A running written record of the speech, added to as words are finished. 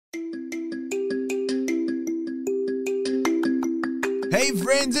Hey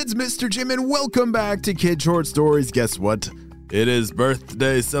friends, it's Mr. Jim and welcome back to Kid Short Stories. Guess what? It is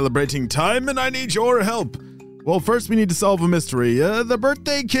birthday celebrating time and I need your help. Well, first we need to solve a mystery. The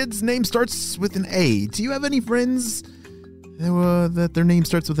birthday kid's name starts with an A. Do you have any friends that their name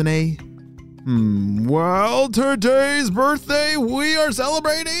starts with an A? Well, today's birthday we are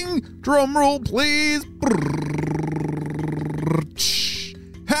celebrating. Drum roll, please.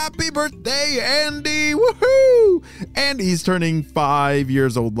 Happy birthday, Andy! Woohoo! Andy's turning 5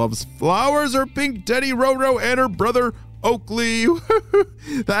 years old, loves flowers, her pink teddy Roro, and her brother Oakley.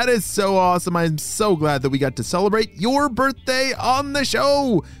 That is so awesome. I'm so glad that we got to celebrate your birthday on the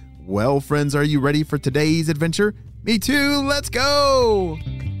show. Well, friends, are you ready for today's adventure? Me too. Let's go!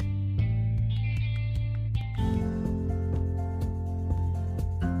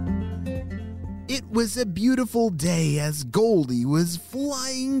 It was a beautiful day as Goldie was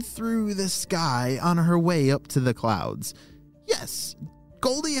flying through the sky on her way up to the clouds. Yes,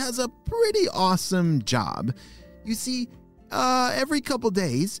 Goldie has a pretty awesome job. You see, every couple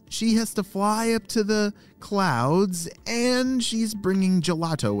days, she has to fly up to the clouds, and she's bringing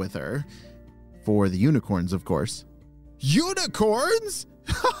gelato with her. For the unicorns, of course. Unicorns?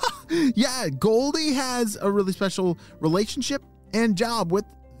 Yeah, Goldie has a really special relationship and job with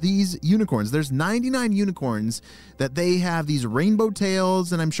these unicorns. There's 99 unicorns that they have these rainbow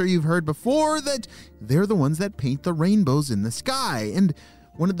tails, and I'm sure you've heard before that they're the ones that paint the rainbows in the sky. And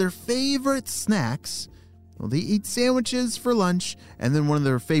one of their favorite snacks, well, they eat sandwiches for lunch, and then one of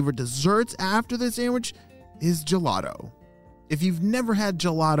their favorite desserts after the sandwich is gelato. If you've never had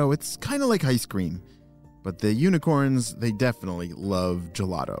gelato, it's kind of like ice cream, but the unicorns, they definitely love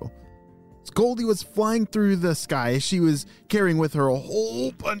gelato. Goldie was flying through the sky. She was carrying with her a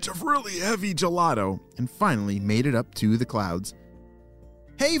whole bunch of really heavy gelato and finally made it up to the clouds.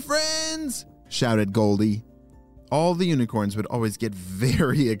 Hey friends, shouted Goldie. All the unicorns would always get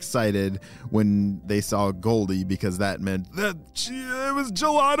very excited when they saw Goldie because that meant that it was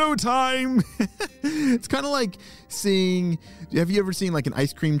gelato time. It's kind of like have you ever seen like an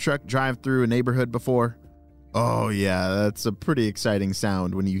ice cream truck drive through a neighborhood before? Oh yeah, that's a pretty exciting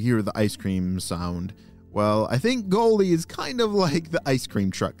sound when you hear the ice cream sound. Well, I think Goldie is kind of like the ice cream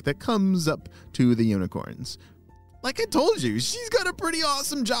truck that comes up to the unicorns. Like I told you, she's got a pretty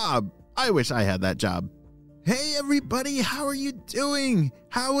awesome job. I wish I had that job. Hey everybody, how are you doing?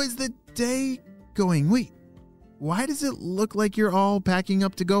 How is the day going? Wait, why does it look like you're all packing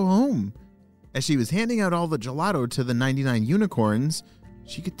up to go home? As she was handing out all the gelato to the 99 unicorns,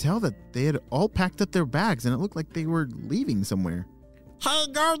 she could tell that they had all packed up their bags and it looked like they were leaving somewhere. Hey,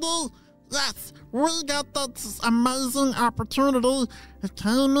 Goldie. Yes, we got this amazing opportunity. It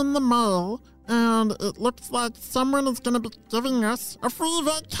came in the mail, and it looks like someone is going to be giving us a free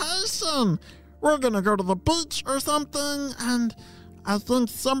vacation. We're going to go to the beach or something, and I think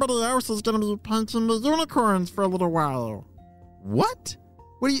somebody else is going to be painting the unicorns for a little while. What?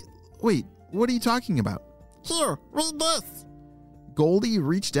 What are you talking about? Here, read this. Goldie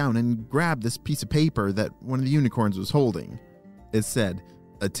reached down and grabbed this piece of paper that one of the unicorns was holding. It said,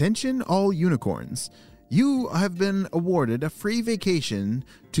 "Attention all unicorns. You have been awarded a free vacation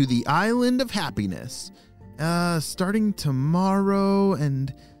to the Island of Happiness. Starting tomorrow,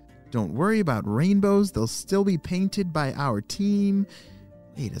 and don't worry about rainbows. They'll still be painted by our team."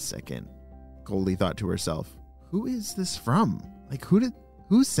 Wait a second. Goldie thought to herself, who is this from? Like,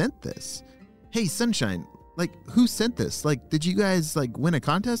 who sent this? Hey, Sunshine. Like, who sent this? Like, did you guys, win a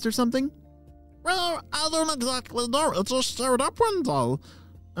contest or something? Well, I don't exactly know. It just showed up one day,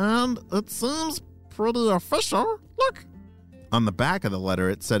 and it seems pretty official. Look. On the back of the letter,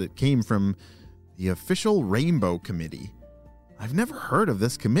 it said it came from the Official Rainbow Committee. I've never heard of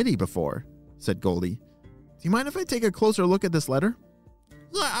this committee before, said Goldie. Do you mind if I take a closer look at this letter?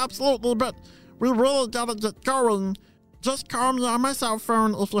 Yeah, absolutely, but we really gotta get going. Just call me on my cell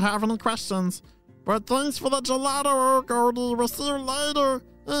phone if you have any questions. But thanks for the gelato, Goldie. We'll see you later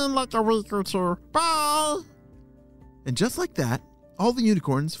in like a week or two. Bye! And just like that, all the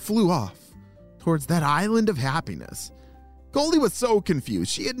unicorns flew off towards that island of happiness. Goldie was so confused.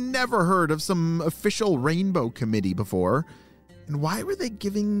 She had never heard of some official rainbow committee before. And why were they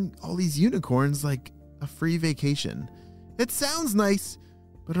giving all these unicorns a free vacation? It sounds nice,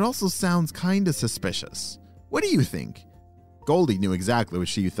 but it also sounds kind of suspicious. What do you think? Goldie knew exactly what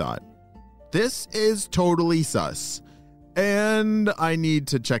she thought. This is totally sus, and I need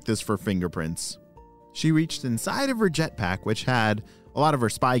to check this for fingerprints. She reached inside of her jetpack, which had a lot of her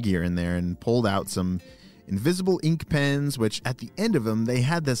spy gear in there, and pulled out some invisible ink pens, which at the end of them, they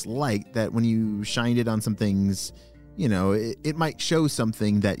had this light that when you shined it on some things, it might show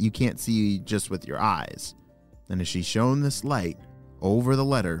something that you can't see just with your eyes. And as she shone this light, over the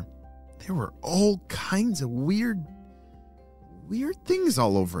letter, there were all kinds of weird things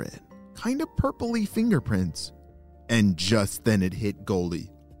all over it. Kind of purpley fingerprints. And just then it hit Goldie.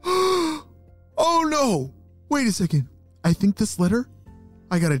 Oh no! Wait a second. I think this letter?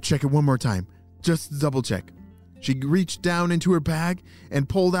 I gotta check it one more time. Just to double check. She reached down into her bag and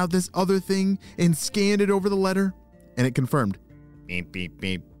pulled out this other thing and scanned it over the letter. And it confirmed. Beep, beep,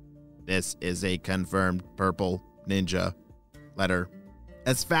 beep. This is a confirmed purple ninja letter.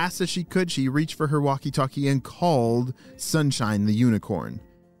 As fast as she could, she reached for her walkie-talkie and called Sunshine the unicorn.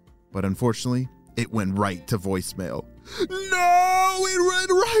 But unfortunately, it went right to voicemail. No, it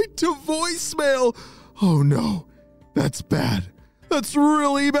went right to voicemail. Oh no, that's bad. That's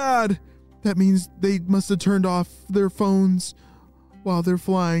really bad. That means they must have turned off their phones while they're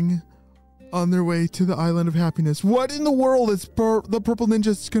flying on their way to the Island of Happiness. What in the world is the Purple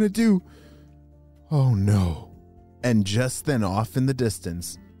Ninjas gonna do? Oh no. And just then, off in the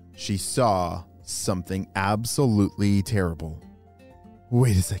distance, she saw something absolutely terrible.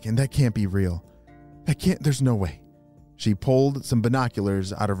 Wait a second, that can't be real. There's no way. She pulled some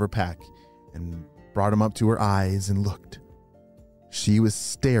binoculars out of her pack and brought them up to her eyes and looked. She was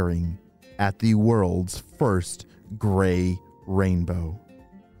staring at the world's first gray rainbow.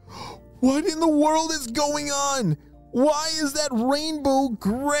 What in the world is going on? Why is that rainbow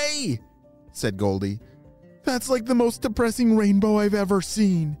gray? Said Goldie. That's like the most depressing rainbow I've ever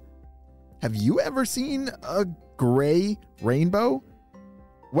seen. Have you ever seen a gray rainbow?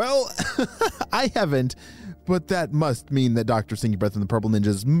 Well, I haven't, but that must mean that Dr. Stinky Breath and the Purple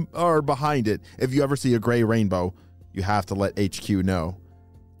Ninjas are behind it. If you ever see a gray rainbow, you have to let HQ know.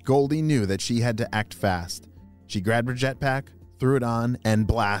 Goldie knew that she had to act fast. She grabbed her jetpack, threw it on, and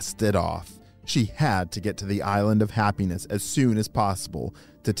blasted off. She had to get to the Island of Happiness as soon as possible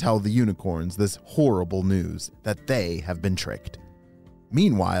to tell the unicorns this horrible news that they have been tricked.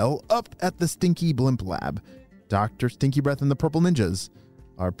 Meanwhile, up at the Stinky Blimp Lab, Dr. Stinky Breath and the Purple Ninjas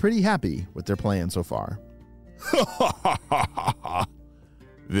are pretty happy with their plan so far. Well,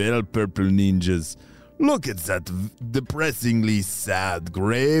 Purple Ninjas, look at that depressingly sad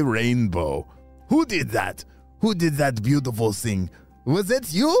gray rainbow. Who did that? Who did that beautiful thing? Was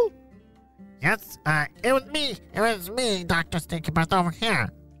it you? Yes, it was me. It was me, Dr. Stinky Breath over here.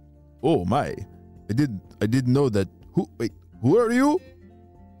 Oh my. I didn't know that. Who are you?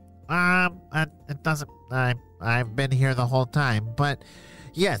 It doesn't, I've been here the whole time, but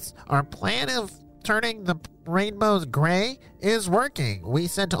yes, our plan of turning the rainbows gray is working. We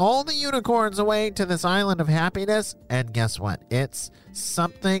sent all the unicorns away to this Island of Happiness, and guess what? It's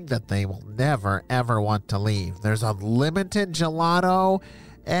something that they will never, ever want to leave. There's a limited gelato,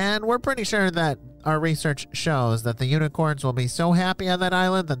 and we're pretty sure that our research shows that the unicorns will be so happy on that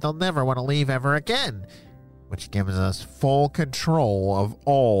island that they'll never want to leave ever again, which gives us full control of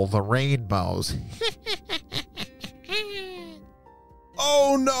all the rainbows.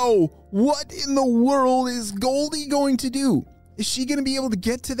 Oh no! What in the world is Goldie going to do? Is she going to be able to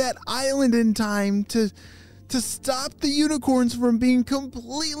get to that island in time to stop the unicorns from being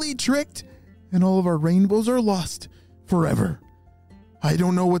completely tricked? And all of our rainbows are lost forever. I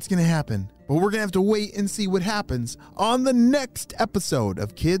don't know what's going to happen, but we're going to have to wait and see what happens on the next episode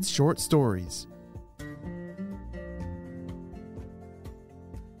of Kids Short Stories.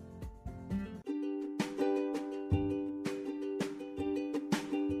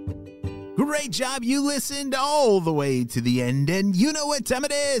 Great job, you listened all the way to the end, and you know what time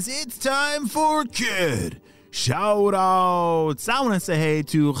it is. It's time for Kid Shout-Outs. I want to say hey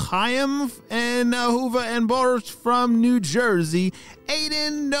to Chaim and Huva and Boris from New Jersey,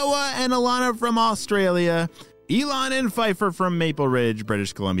 Aiden, Noah, and Alana from Australia, Elon and Pfeiffer from Maple Ridge,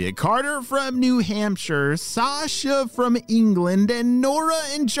 British Columbia, Carter from New Hampshire, Sasha from England, and Nora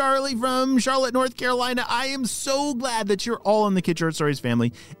and Charlie from Charlotte, North Carolina. I am so glad that you're all in the Kid Short Stories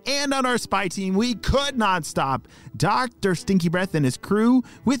family and on our spy team. We could not stop Dr. Stinky Breath and his crew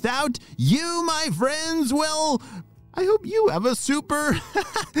without you, my friends. Well, I hope you have a super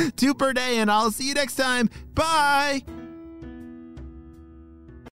duper day, and I'll see you next time. Bye.